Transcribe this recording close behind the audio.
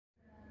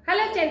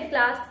Hello 10th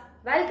class,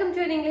 welcome to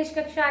your English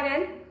Kaksha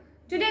again.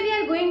 Today we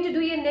are going to do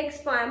your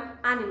next poem,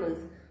 Animals,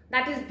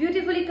 that is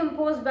beautifully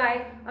composed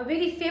by a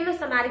very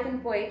famous American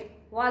poet,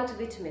 Walt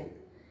Whitman.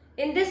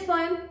 In this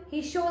poem,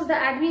 he shows the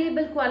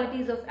admirable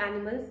qualities of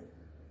animals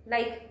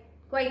like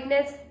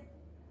quietness,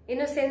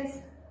 innocence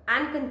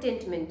and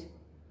contentment.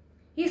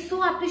 He is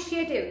so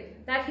appreciative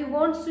that he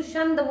wants to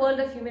shun the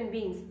world of human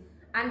beings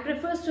and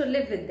prefers to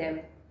live with them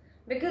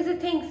because he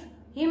thinks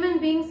human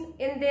beings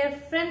in their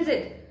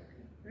frenzied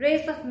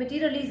race of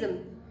materialism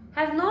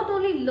have not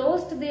only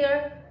lost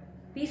their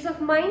peace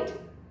of mind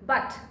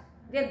but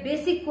their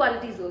basic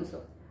qualities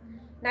also.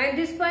 Now in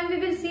this point we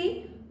will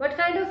see what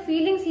kind of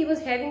feelings he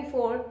was having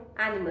for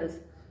animals.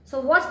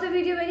 So watch the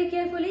video very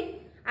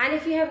carefully, and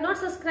if you have not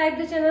subscribed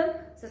the channel,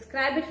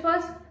 subscribe it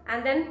first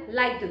and then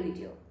like the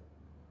video.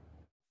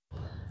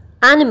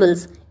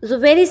 Animals is a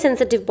very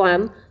sensitive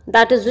poem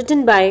that is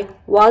written by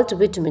Walt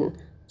Whitman.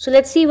 So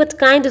let's see what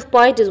kind of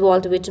poet is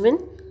Walt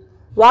Whitman.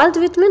 Walt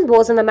Whitman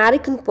was an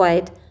American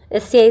poet,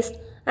 essayist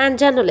and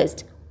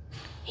journalist.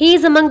 He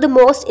is among the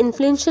most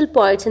influential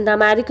poets in the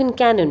American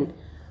canon,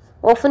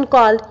 often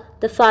called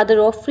the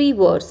father of free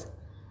verse.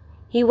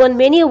 He won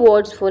many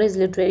awards for his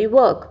literary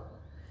work.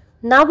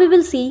 Now we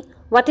will see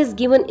what is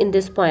given in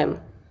this poem.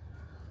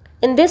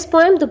 In this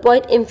poem, the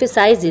poet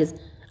emphasizes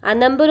a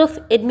number of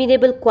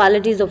admirable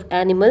qualities of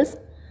animals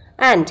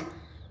and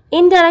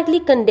indirectly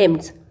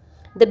condemns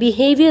the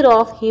behavior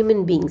of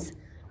human beings.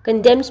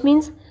 Condemns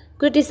means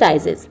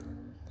criticizes.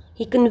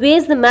 He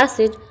conveys the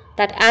message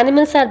that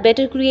animals are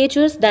better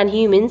creatures than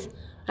humans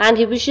and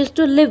he wishes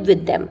to live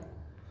with them.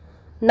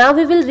 Now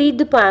we will read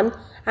the poem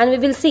and we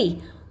will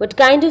see what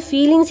kind of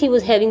feelings he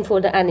was having for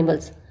the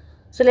animals.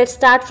 So let's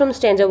start from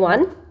stanza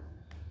 1.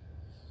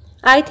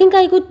 I think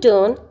I could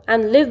turn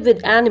and live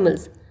with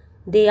animals.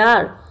 They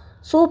are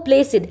so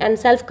placid and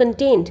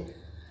self-contained.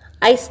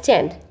 I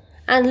stand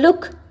and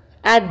look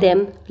at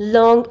them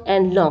long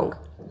and long.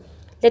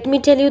 Let me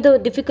tell you the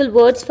difficult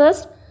words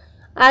first.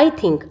 I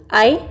think,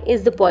 I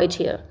is the poet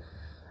here.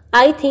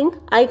 I think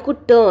I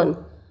could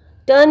turn.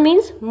 Turn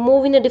means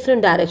move in a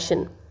different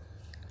direction.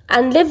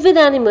 And live with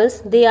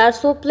animals, they are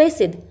so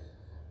placid.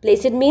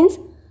 Placid means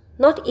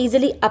not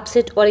easily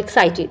upset or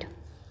excited.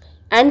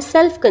 And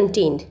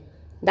self-contained.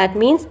 That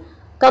means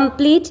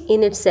complete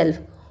in itself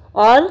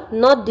or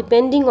not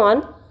depending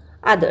on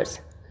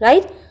others.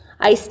 Right?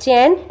 I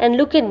stand and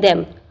look at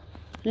them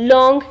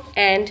long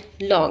and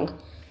long.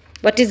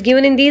 What is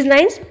given in these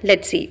lines?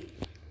 Let's see.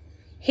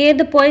 Here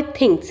the poet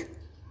thinks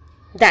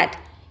that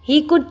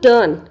he could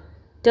turn.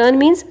 Turn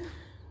means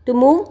to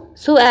move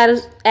so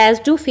as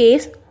to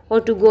face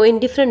or to go in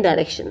different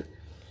direction.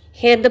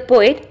 Here the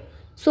poet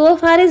so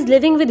far is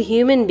living with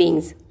human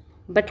beings,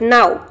 but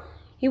now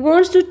he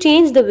wants to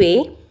change the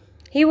way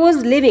he was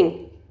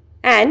living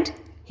and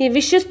he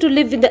wishes to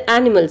live with the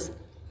animals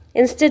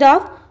instead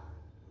of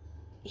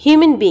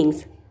human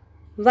beings.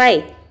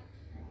 Why?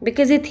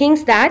 Because he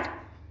thinks that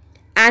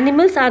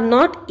animals are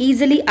not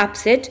easily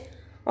upset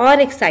or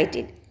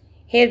excited.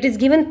 Here it is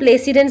given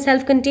placid and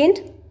self-contained.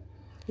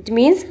 It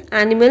means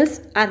animals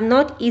are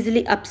not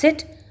easily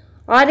upset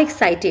or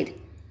excited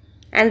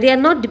and they are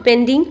not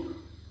depending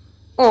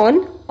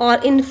on or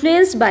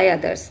influenced by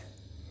others.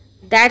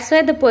 That's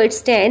why the poet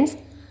stands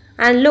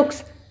and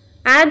looks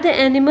at the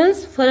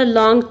animals for a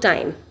long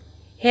time.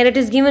 Here it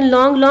is given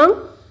long,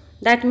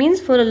 that means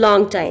for a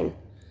long time.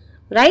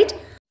 Right?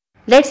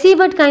 Let's see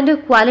what kind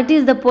of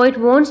qualities the poet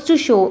wants to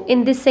show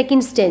in this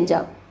second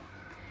stanza.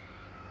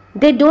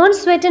 They don't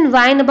sweat and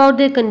whine about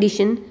their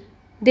condition.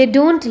 They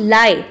don't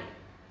lie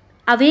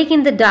awake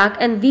in the dark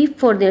and weep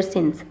for their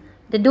sins.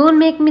 They don't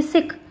make me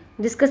sick,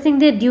 discussing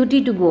their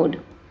duty to God.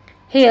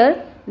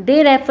 Here,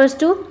 they refers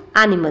to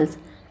animals.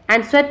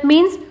 And sweat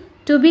means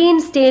to be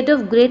in state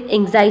of great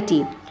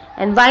anxiety.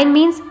 And whine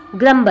means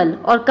grumble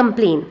or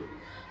complain.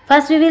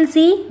 First we will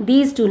see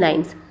these two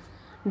lines.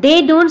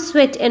 They don't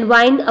sweat and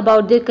whine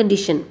about their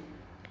condition.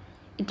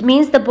 It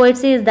means the poet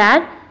says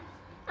that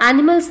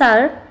animals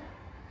are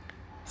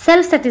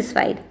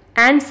self-satisfied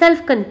and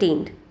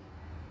self-contained.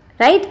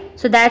 Right?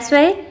 So that's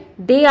why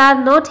they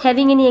are not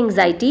having any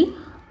anxiety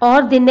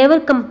or they never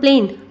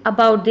complain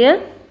about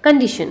their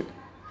condition.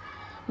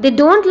 They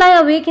don't lie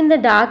awake in the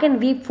dark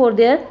and weep for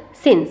their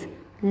sins.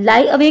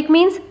 Lie awake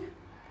means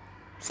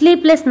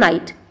sleepless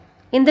night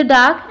in the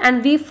dark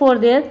and weep for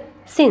their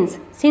sins.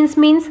 Sins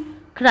means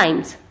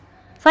crimes.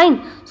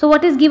 Fine. So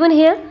what is given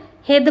here?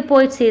 Here the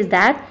poet says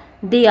that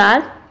they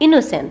are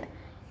innocent.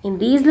 In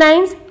these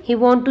lines he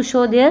wants to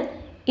show their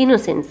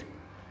innocence.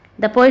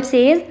 The poet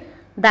says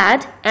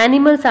that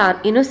animals are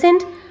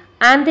innocent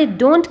and they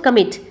don't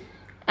commit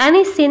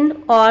any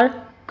sin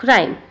or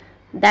crime.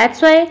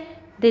 That's why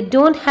they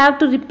don't have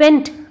to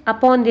repent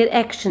upon their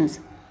actions.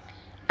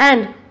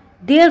 And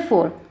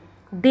therefore,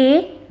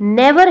 they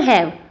never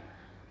have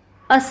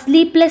a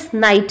sleepless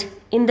night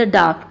in the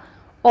dark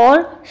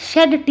or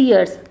shed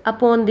tears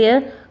upon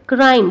their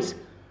crimes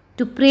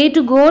to pray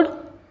to God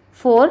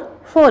for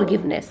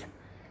forgiveness,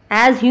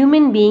 as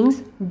human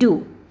beings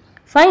do.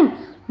 Fine.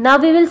 Now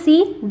we will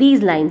see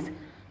these lines.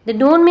 They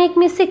don't make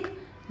me sick,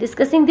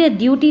 discussing their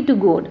duty to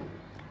God.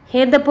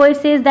 Here the poet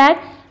says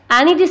that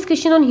any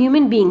discussion on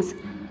human beings'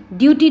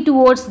 duty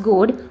towards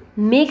God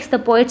makes the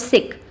poet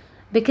sick,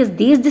 because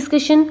these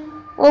discussions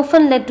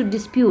often led to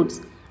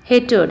disputes,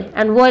 hatred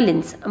and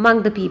violence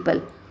among the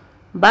people.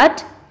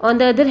 But on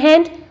the other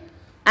hand,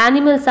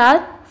 animals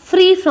are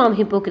free from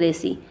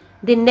hypocrisy.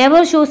 They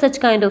never show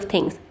such kind of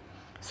things.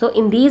 So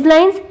in these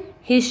lines,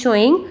 he is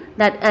showing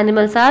that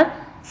animals are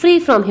free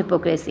from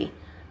hypocrisy.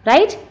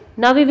 Right?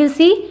 Now we will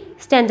see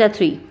stanza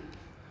 3.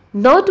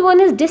 Not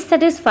one is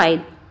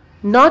dissatisfied,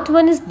 not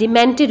one is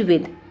demented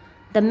with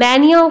the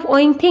mania of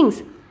owing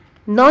things.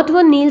 Not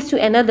one kneels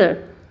to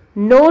another,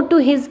 nor to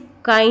his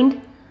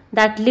kind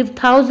that lived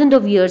thousands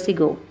of years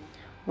ago.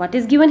 What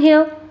is given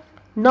here?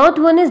 Not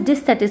one is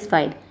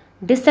dissatisfied.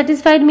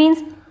 Dissatisfied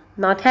means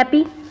not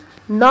happy.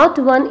 Not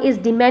one is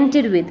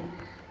demented with.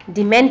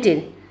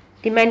 Demented.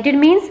 Demented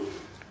means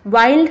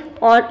wild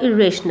or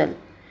irrational.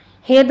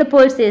 Here the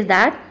poet says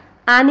that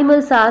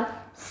animals are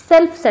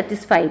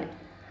self-satisfied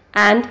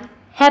and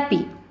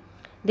happy.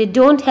 They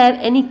don't have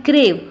any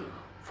crave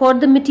for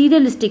the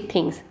materialistic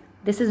things.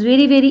 This is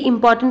very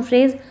important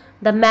phrase,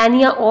 the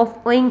mania of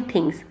owing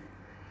things.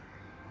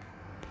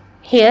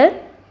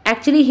 Here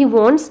actually he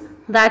wants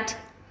that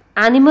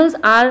animals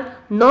are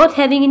not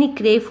having any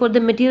crave for the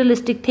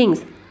materialistic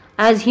things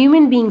as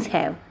human beings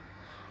have.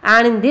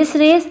 And in this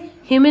race,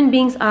 human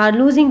beings are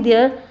losing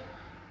their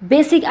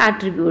basic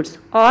attributes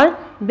or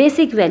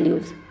basic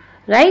values.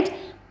 Right?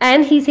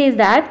 And he says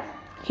that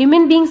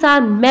human beings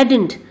are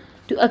maddened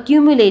to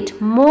accumulate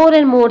more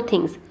and more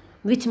things,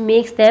 which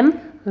makes them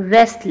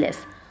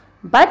restless.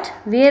 But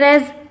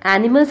whereas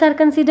animals are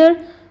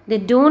considered, they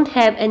don't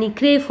have any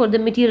crave for the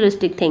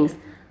materialistic things.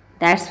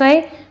 That's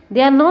why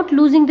they are not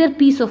losing their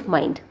peace of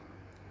mind.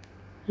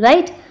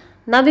 Right?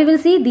 Now we will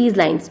see these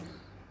lines.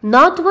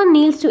 Not one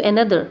kneels to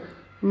another,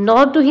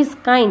 nor to his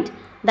kind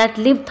that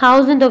lived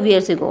thousands of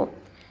years ago.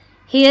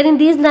 Here in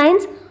these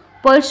lines,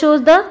 poet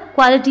shows the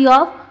quality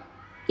of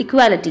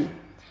equality.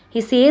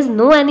 He says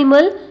no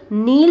animal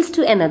kneels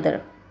to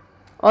another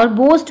or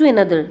bows to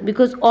another,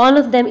 because all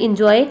of them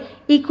enjoy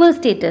equal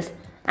status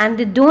and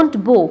they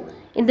don't bow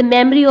in the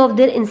memory of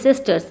their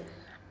ancestors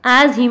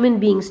as human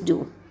beings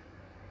do.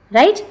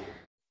 Right?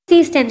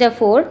 See stanza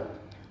 4.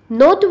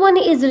 Not one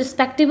is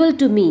respectable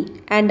to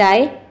me, and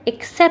I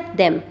accept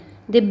them.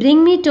 They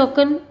bring me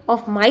token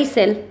of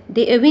myself,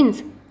 they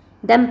evince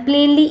them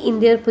plainly in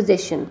their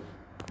possession.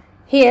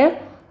 Here,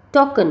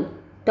 token.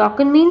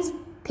 Token means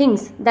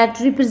things that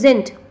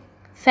represent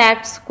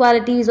facts,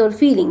 qualities or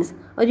feelings.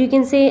 Or you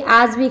can say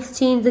as we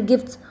exchange the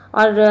gifts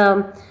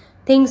or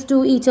things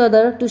to each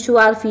other to show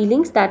our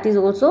feelings, that is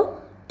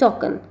also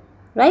token.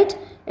 Right?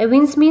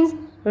 Evince means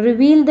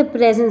reveal the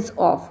presence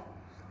of,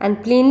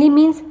 and plainly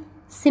means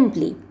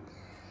simply.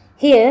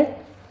 Here,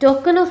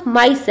 token of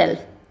myself.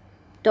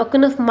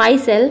 Token of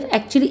myself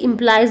actually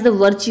implies the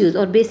virtues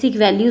or basic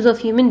values of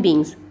human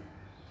beings,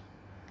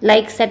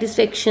 like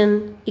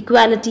satisfaction,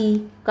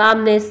 equality,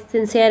 calmness,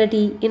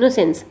 sincerity,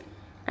 innocence.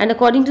 And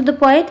according to the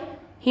poet,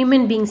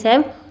 human beings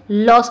have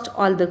lost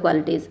all the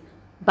qualities,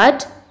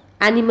 but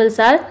animals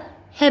are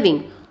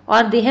having,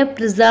 or they have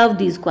preserved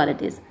these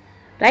qualities.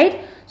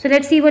 Right? So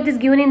let's see what is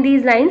given in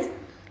these lines.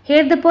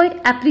 Here the poet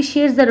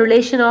appreciates the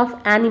relation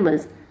of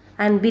animals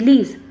and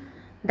believes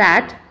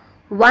that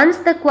once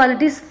the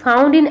qualities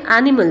found in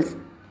animals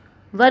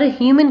were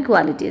human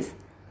qualities,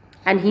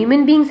 and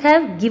human beings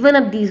have given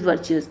up these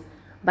virtues,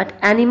 but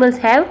animals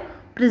have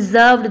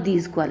preserved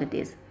these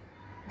qualities.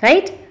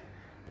 Right?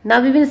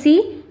 Now we will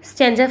see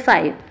stanza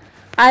 5.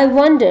 I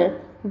wonder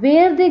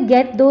where they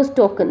get those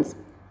tokens.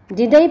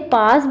 Did I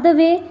pass the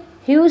way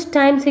huge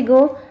times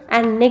ago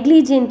and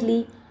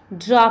negligently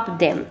drop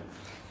them?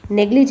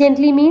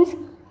 Negligently means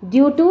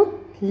due to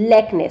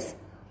lackness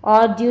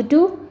or due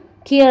to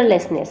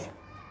carelessness.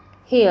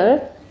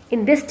 Here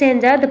in this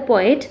stanza the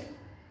poet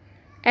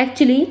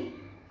actually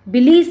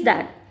believes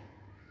that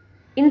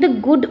in the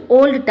good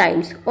old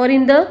times or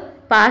in the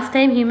past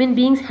time, human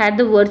beings had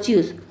the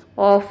virtues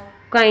of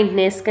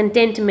kindness,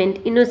 contentment,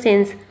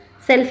 innocence,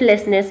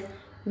 selflessness,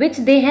 which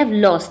they have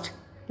lost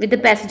with the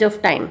passage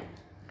of time.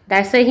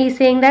 That's why he is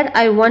saying that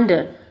I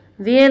wonder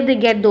where they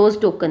get those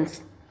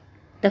tokens.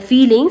 The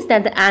feelings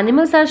that the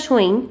animals are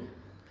showing,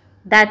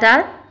 that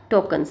are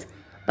tokens.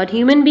 But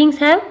human beings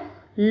have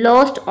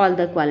lost all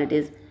the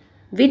qualities,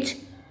 which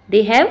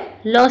they have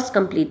lost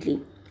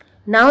completely.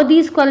 Now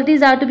these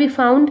qualities are to be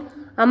found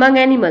among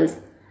animals,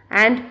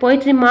 and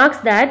poet remarks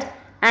that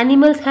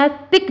animals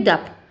have picked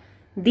up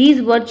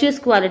these virtuous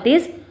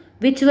qualities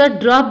which were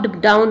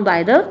dropped down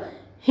by the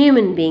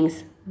human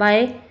beings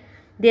by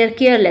their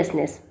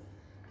carelessness.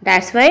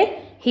 That's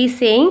why he is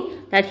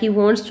saying that he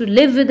wants to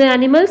live with the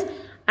animals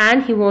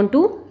and he wants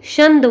to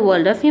shun the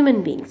world of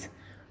human beings.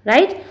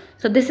 Right?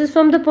 So this is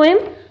from the poem.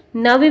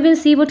 Now we will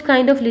see what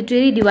kind of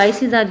literary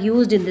devices are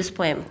used in this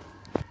poem.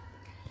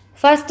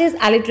 First is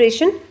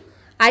alliteration.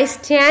 I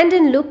stand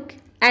and look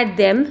at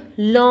them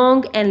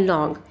long and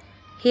long.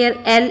 Here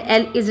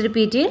L is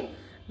repeated.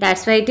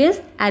 That's why it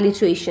is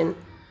alliteration.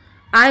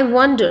 I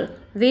wonder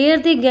where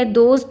they get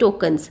those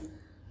tokens.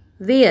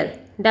 Where,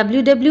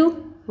 WW,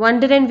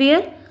 wonder and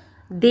where,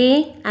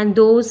 they and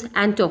those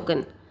and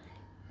token.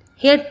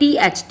 Here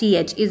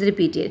TH is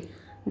repeated.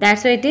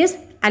 That's why it is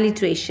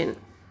alliteration.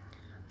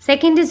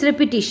 Second is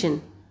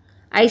repetition.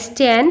 I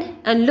stand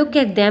and look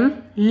at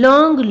them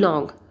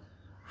long.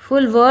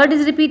 Full word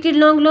is repeated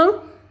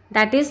long.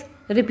 That is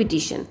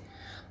repetition.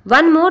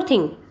 One more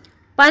thing.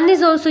 Pun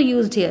is also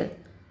used here.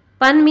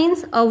 Pun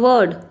means a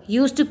word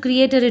used to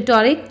create a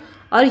rhetoric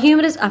or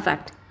humorous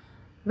effect.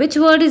 Which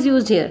word is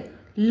used here?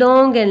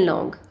 Long and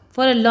long.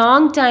 For a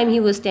long time he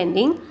was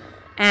standing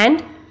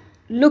and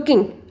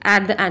looking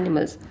at the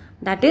animals.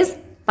 That is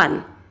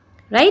pun.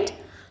 Right?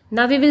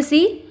 Now we will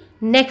see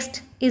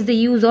next is the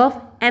use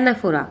of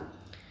anaphora.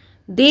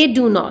 They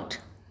do not.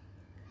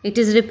 It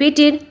is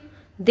repeated.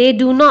 They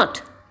do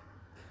not.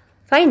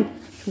 Fine.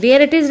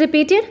 Where it is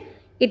repeated?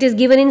 It is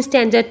given in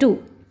stanza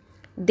 2.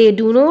 They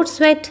do not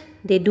sweat.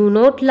 They do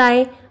not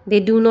lie. They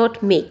do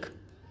not make.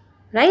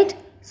 Right?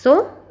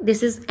 So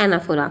this is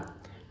anaphora.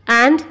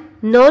 And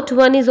not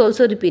one is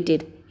also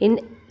repeated in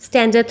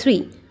stanza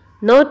 3.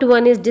 Not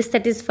one is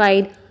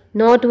dissatisfied.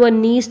 Not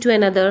one needs to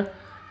another.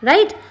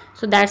 Right?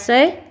 So that's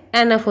why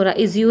anaphora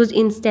is used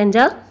in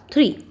stanza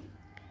 3.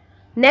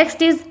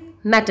 Next is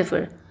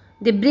metaphor.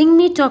 They bring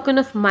me token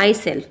of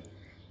myself.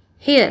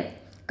 Here,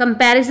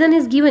 comparison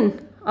is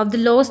given of the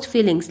lost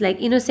feelings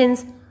like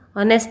innocence,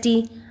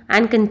 honesty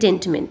and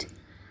contentment.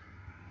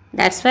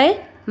 That's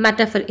why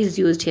metaphor is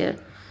used here.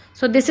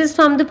 So this is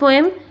from the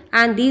poem,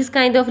 and these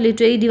kind of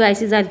literary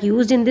devices are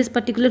used in this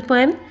particular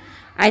poem.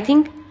 I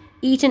think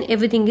each and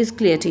everything is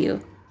clear to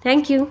you.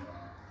 Thank you.